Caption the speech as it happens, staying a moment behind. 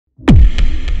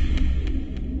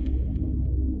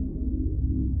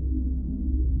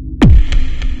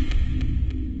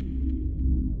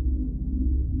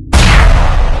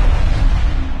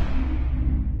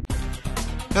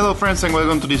Hello friends and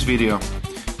welcome to this video.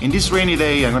 In this rainy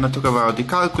day I'm going to talk about the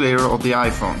calculator of the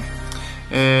iPhone.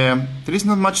 There is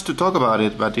not much to talk about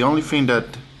it, but the only thing that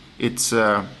it's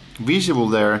visible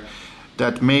there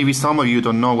that maybe some of you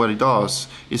don't know what it does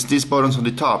is these buttons on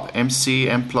the top, MC,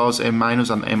 M+, M-, and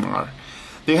MR.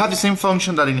 They have the same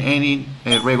function that in any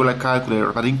regular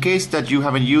calculator, but in case that you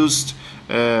haven't used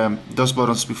those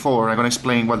buttons before, I'm going to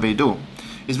explain what they do.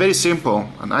 It's very simple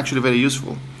and actually very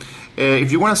useful.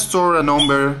 If you want to store a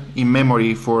number in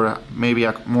memory for maybe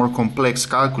a more complex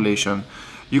calculation,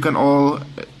 you can all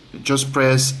just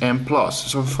press M+.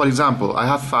 So for example, I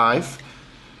have 5,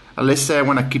 and let's say I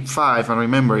want to keep 5 and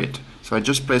remember it. So I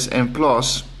just press M+,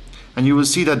 and you will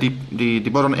see that the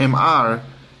button MR,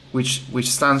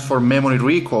 which stands for memory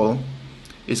recall,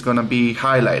 is going to be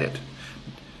highlighted.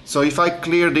 So if I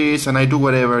clear this and I do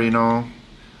whatever,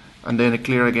 and then I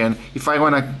clear again, if I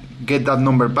want to get that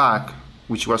number back,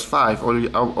 which was 5,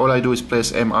 all I do is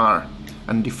press MR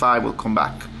and the 5 will come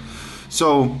back.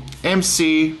 So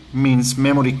MC means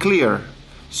memory clear.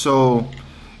 So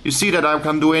you see that I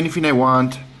can do anything I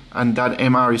want and that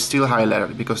MR is still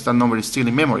highlighted because that number is still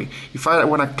in memory. If I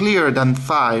want to clear that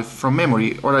 5 from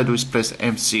memory, all I do is press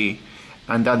MC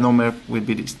and that number will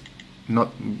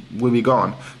be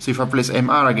gone. So if I press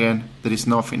MR again, there is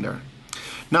nothing there.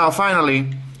 Now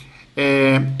finally,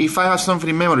 if I have something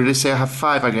in memory, let's say I have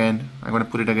 5 again, I'm going to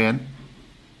put it again,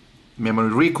 memory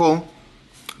recall,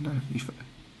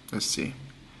 let's see,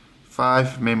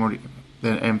 5 memory,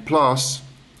 then M+,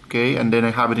 okay, and then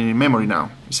I have it in memory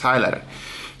now, it's highlighted.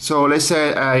 So let's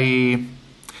say I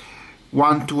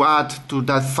want to add to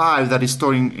that 5 that is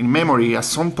stored in memory at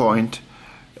some point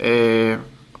a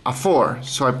 4,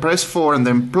 so I press 4 and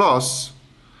then plus,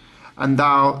 and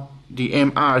now the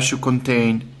MR should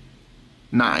contain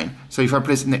 9. So if I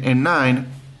press N9,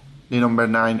 the number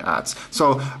 9 adds.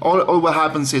 So all what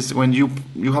happens is when you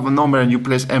have a number and you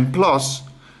press M+,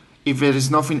 if there is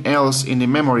nothing else in the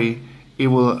memory, it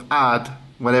will add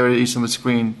whatever it is on the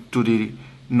screen to the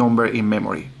number in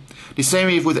memory. The same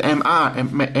is with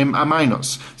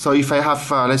MR-. So if I have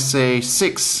let's say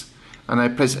 6 and I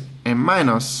press M-,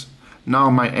 now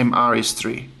my MR is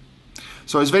 3.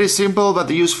 So it's very simple but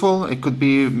useful. It could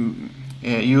be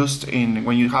used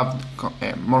when you have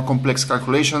more complex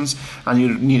calculations and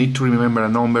you need to remember a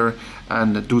number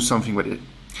and do something with it.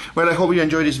 Well, I hope you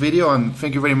enjoyed this video and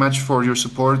thank you very much for your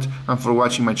support and for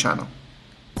watching my channel.